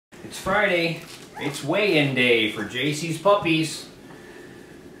It's Friday. It's weigh-in day for Jaci's puppies.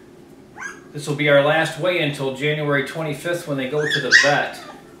 This will be our last weigh-in until January 25th when they go to the vet.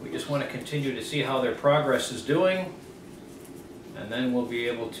 We just want to continue to see how their progress is doing. And then we'll be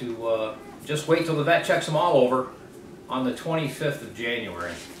able to just wait till the vet checks them all over on the 25th of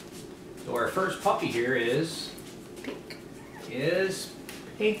January. So our first puppy here is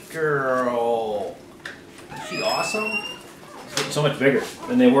Pink Girl. Is she awesome? It's getting so much bigger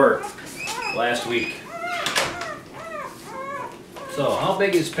than they were last week. So how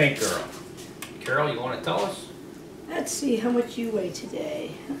big is Pink Girl? Carol, you want to tell us? Let's see how much you weigh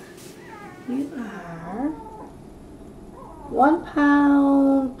today. You are 1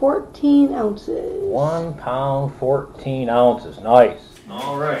 pound 14 ounces. 1 pound 14 ounces. Nice.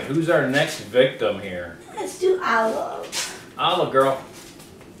 All right, who's our next victim here? Let's do Olive. Olive Girl.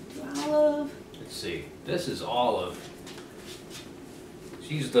 Olive. Let's see. This is Olive.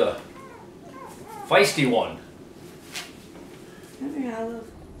 She's the feisty one. Come here, Olive.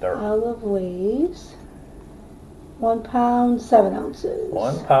 There. Olive weighs 1 pound 7 ounces.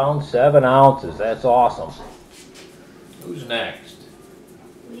 1 pound 7 ounces. That's awesome. Who's next?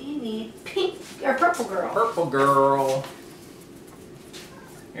 We need Pink or Purple Girl. Purple Girl.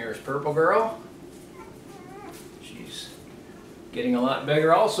 Here's Purple Girl. She's getting a lot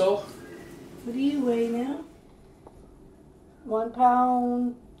bigger also. What do you weigh now? 1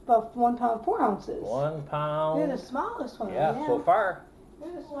 pound, about 1 pound 4 ounces. 1 pound. You're the smallest one. Yeah, so far.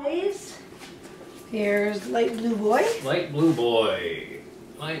 Here's Blaze. Here's Light Blue Boy. Light Blue Boy.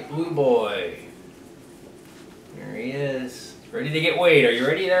 Light Blue Boy. Here he is. Ready to get weighed. Are you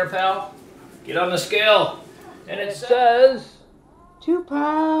ready there, pal? Get on the scale. And it says 2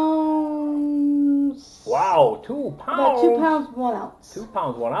 pounds. Wow, 2 pounds. About 2 pounds 1 ounce. 2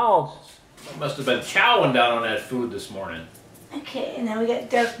 pounds 1 ounce. I must have been chowing down on that food this morning. Okay, and now we got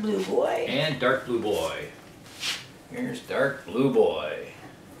Dark Blue Boy. And Dark Blue Boy. Here's Dark Blue Boy.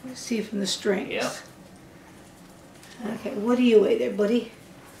 Let's see from the strings. Yep. Okay, what do you weigh there, buddy?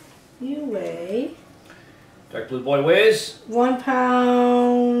 You weigh Dark Blue Boy weighs 1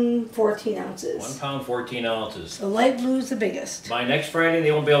 pound 14 ounces. 1 pound 14 ounces. The light blue is the biggest. By next Friday,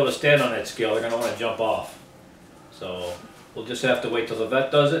 they won't be able to stand on that scale. They're going to want to jump off. So we'll just have to wait till the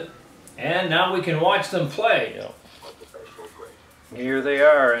vet does it. And now we can watch them play. Here they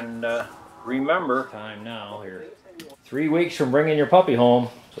are, and remember, time now here. 3 weeks from bringing your puppy home.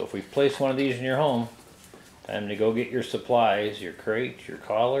 So if we place one of these in your home, time to go get your supplies, your crates, your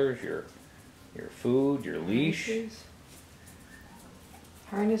collars, your food, your leash.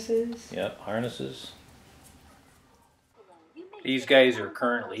 Harnesses. Yep, harnesses. These guys are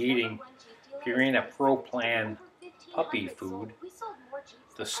currently eating Purina Pro Plan puppy food,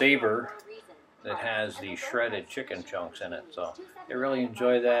 the Saver, that has the shredded chicken chunks in it. So they really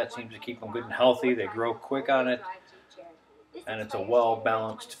enjoy that. Seems to keep them good and healthy. They grow quick on it. And it's a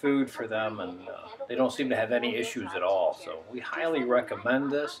well-balanced food for them, and they don't seem to have any issues at all. So we highly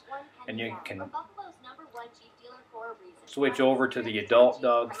recommend this, and you can switch over to the adult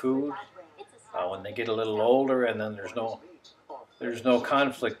dog food when they get a little older, and then there's no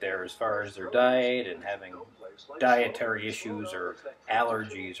conflict there as far as their diet and having dietary issues or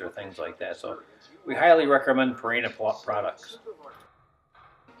allergies or things like that. So we highly recommend Purina products.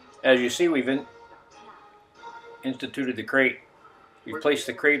 As you see, we've instituted the crate. We've placed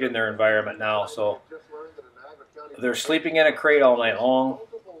the crate in their environment now, so they're sleeping in a crate all night long,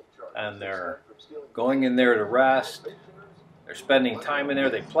 and they're going in there to rest. They're spending time in there.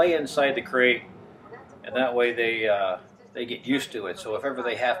 They play inside the crate, and that way they get used to it. So if ever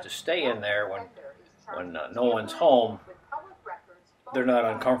they have to stay in there when no one's home, they're not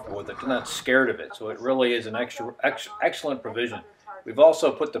uncomfortable with it. They're not scared of it. So it really is an excellent provision. We've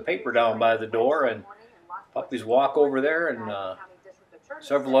also put the paper down by the door, and puppies walk over there, and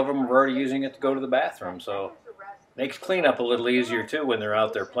several of them are already using it to go to the bathroom. So it makes cleanup a little easier too when they're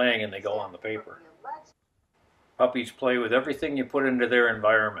out there playing and they go on the paper. Puppies play with everything you put into their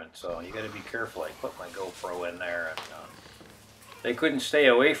environment, so you got to be careful. I put my GoPro in there, and they couldn't stay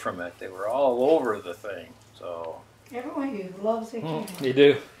away from it. They were all over the thing. So Everyone of you loves the camera. you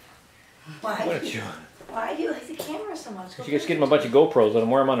do. Why do you like the camera so much? You just get them a bunch of GoPros, let them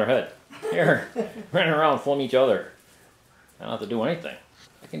wear them on their head. Here, running around, film each other. I don't have to do anything.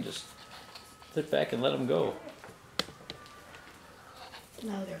 I can just sit back and let them go.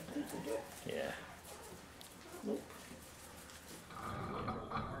 No, they're good to do it. Yeah. Nope.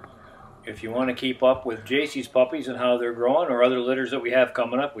 If you want to keep up with Jaci's puppies and how they're growing, or other litters that we have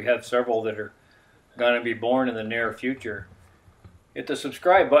coming up, we have several that are going to be born in the near future. Hit the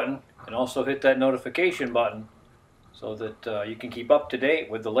subscribe button and also hit that notification button so that you can keep up to date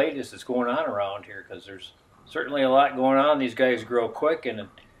with the latest that's going on around here, because there's certainly a lot going on. These guys grow quick, and I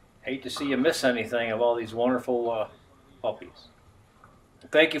hate to see you miss anything of all these wonderful puppies.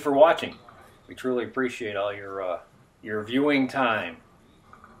 Thank you for watching. We truly appreciate all your viewing time.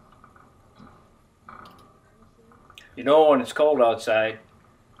 You know, when it's cold outside,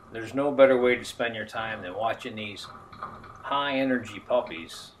 there's no better way to spend your time than watching these high energy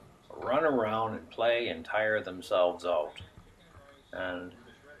puppies run around and play and tire themselves out. And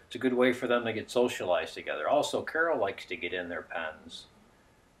it's a good way for them to get socialized together. Also, Carol likes to get in their pens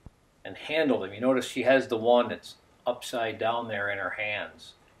and handle them. You notice she has the one that's upside down there in her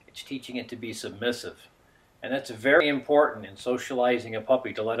hands. It's teaching it to be submissive. And that's very important in socializing a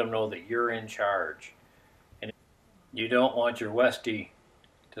puppy, to let them know that you're in charge. And you don't want your Westie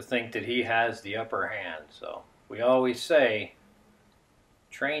to think that he has the upper hand. So we always say,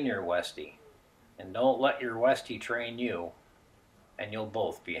 train your Westie, and don't let your Westie train you, and you'll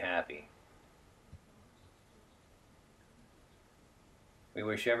both be happy. We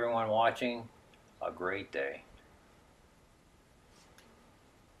wish everyone watching a great day.